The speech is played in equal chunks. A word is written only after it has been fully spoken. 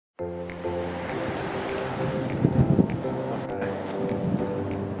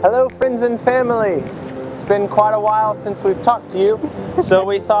Hello friends and family. It's been quite a while since we've talked to you, so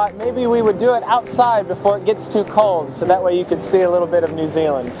we thought maybe we would do it outside before it gets too cold, so that way you could see a little bit of New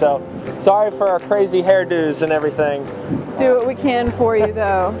Zealand. So sorry for our crazy hairdos and everything. Do what we can for you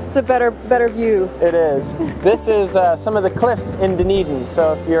though. It's a better view. It is. This is some of the cliffs in Dunedin,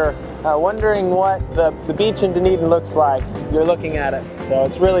 so if you're wondering what the beach in Dunedin looks like, you're looking at it. So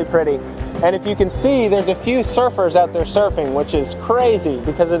it's really pretty. And if you can see, there's a few surfers out there surfing, which is crazy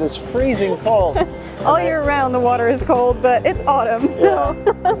because it is freezing cold. All year round the water is cold, but it's autumn, so.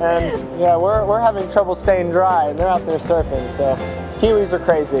 Yeah. And yeah, we're having trouble staying dry, and they're out there surfing, so Kiwis are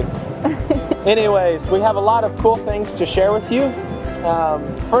crazy. Anyways, we have a lot of cool things to share with you.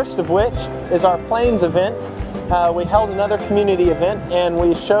 First of which is our Planes event. We held another community event, and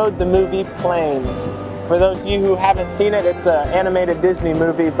we showed the movie Planes. For those of you who haven't seen it, it's an animated Disney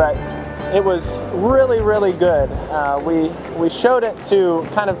movie, but it was really, really good. We showed it to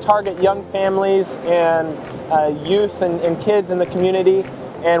kind of target young families and youth and kids in the community,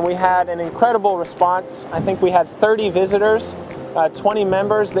 and we had an incredible response. I think we had 30 visitors, 20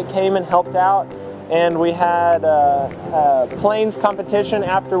 members that came and helped out, and we had a planes competition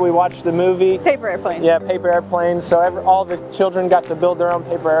after we watched the movie. Paper airplanes. Yeah, paper airplanes. So all the children got to build their own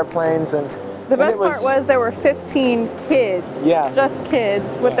paper airplanes, and the best part was there were 15 kids, just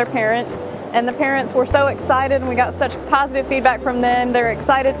kids with their parents, and the parents were so excited, and we got such positive feedback from them. They're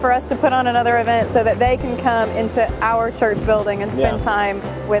excited for us to put on another event so that they can come into our church building and spend time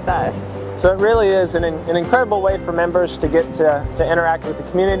with us. So it really is an incredible way for members to get to interact with the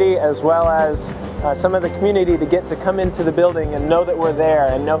community, as well as some of the community to get to come into the building and know that we're there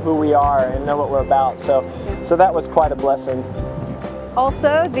and know who we are and know what we're about. So that was quite a blessing.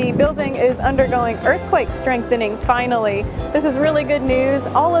 Also, the building is undergoing earthquake strengthening finally. This is really good news.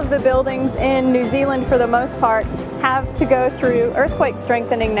 All of the buildings in New Zealand, for the most part, have to go through earthquake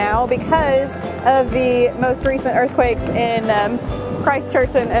strengthening now because of the most recent earthquakes in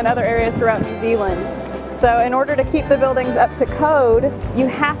Christchurch and other areas throughout New Zealand. So in order to keep the buildings up to code, you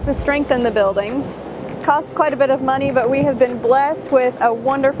have to strengthen the buildings. Costs quite a bit of money, but we have been blessed with a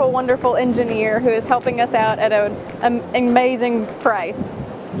wonderful, wonderful engineer who is helping us out at an amazing price.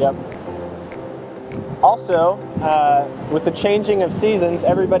 Yep. Also, with the changing of seasons,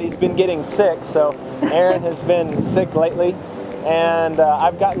 everybody's been getting sick, so Aaron has been sick lately, and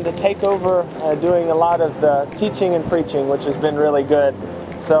I've gotten to take over doing a lot of the teaching and preaching, which has been really good.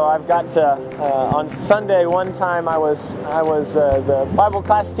 So I've got to, on Sunday one time I was the Bible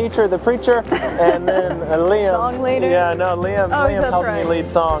class teacher, the preacher, and then Liam. Song leader? Yeah, no, Liam helped me lead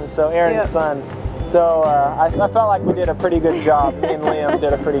songs, so Aaron's son. So I felt like we did a pretty good job. Me and Liam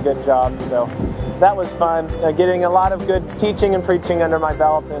did a pretty good job, so that was fun. Getting a lot of good teaching and preaching under my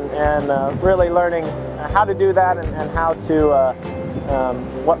belt, and really learning how to do that and how to,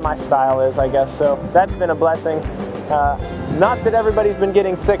 what my style is, I guess. So that's been a blessing. Not that everybody's been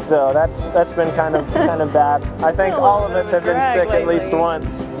getting sick though. That's been kind of bad. I think all of us have been sick at least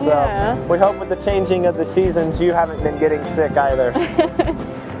once. So we hope with the changing of the seasons you haven't been getting sick either.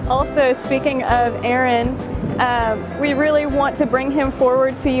 Also, speaking of Aaron, we really want to bring him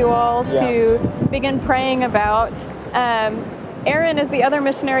forward to you all to begin praying about. Aaron is the other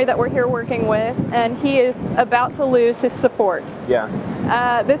missionary that we're here working with, and he is about to lose his support.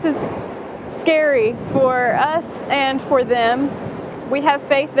 This is scary for us and for them. We have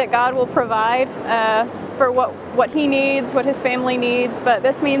faith that God will provide for what he needs, what his family needs, but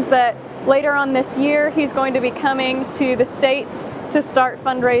this means that later on this year he's going to be coming to the States to start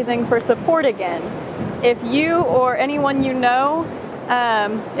fundraising for support again. If you or anyone you know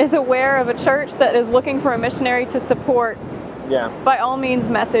is aware of a church that is looking for a missionary to support, by all means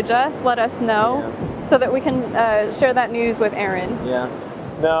message us, let us know, so that we can share that news with Aaron.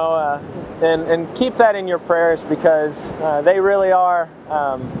 No, and keep that in your prayers, because they really are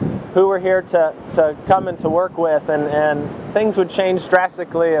who we're here to come and to work with, and things would change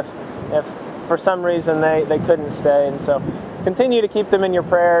drastically if for some reason they couldn't stay. And so continue to keep them in your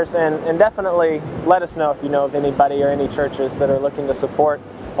prayers, and definitely let us know if you know of anybody or any churches that are looking to support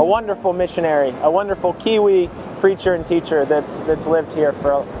a wonderful missionary, a wonderful Kiwi preacher and teacher that's lived here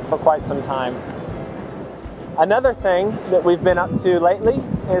for quite some time. Another thing that we've been up to lately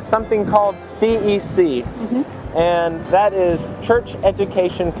is something called CEC, and that is Church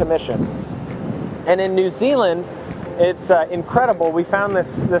Education Commission. And in New Zealand, it's incredible. We found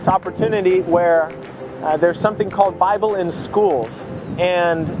this opportunity where there's something called Bible in Schools,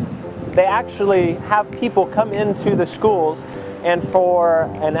 and they actually have people come into the schools, and for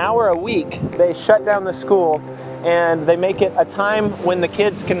an hour a week they shut down the school and they make it a time when the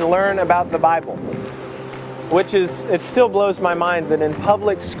kids can learn about the Bible. which is, it still blows my mind that in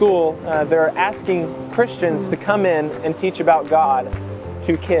public school they're asking Christians to come in and teach about God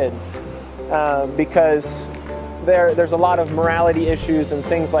to kids because there's a lot of morality issues and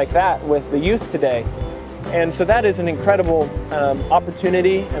things like that with the youth today. And so that is an incredible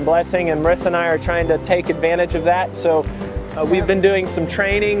opportunity and blessing, and Marissa and I are trying to take advantage of that. So we've been doing some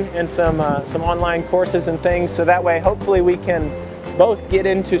training and some online courses and things, so that way hopefully we can both get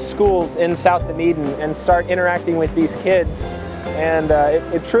into schools in South Dunedin and start interacting with these kids. And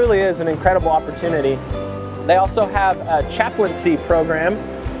it truly is an incredible opportunity. They also have a chaplaincy program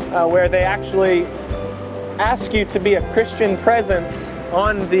where they actually ask you to be a Christian presence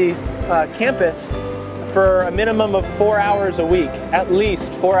on the campus for a minimum of 4 hours a week. At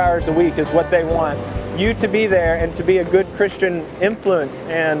least 4 hours a week is what they want you to be there and to be a good Christian influence.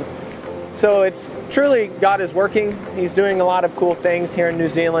 And so it's truly, God is working. He's doing a lot of cool things here in New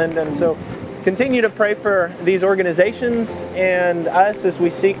Zealand. And so continue to pray for these organizations and us as we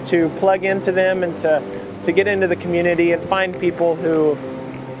seek to plug into them and to get into the community and find people who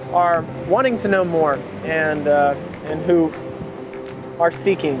are wanting to know more and who are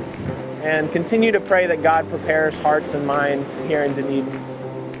seeking. And continue to pray that God prepares hearts and minds here in Dunedin.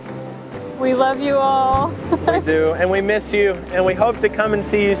 We love you all. We do, and we miss you, and we hope to come and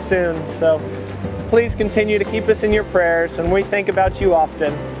see you soon. So please continue to keep us in your prayers, and we think about you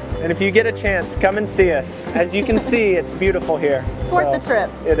often. And if you get a chance, come and see us. As you can see, it's beautiful here. It's worth the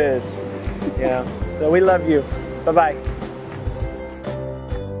trip. It is. Yeah. So we love you. Bye-bye.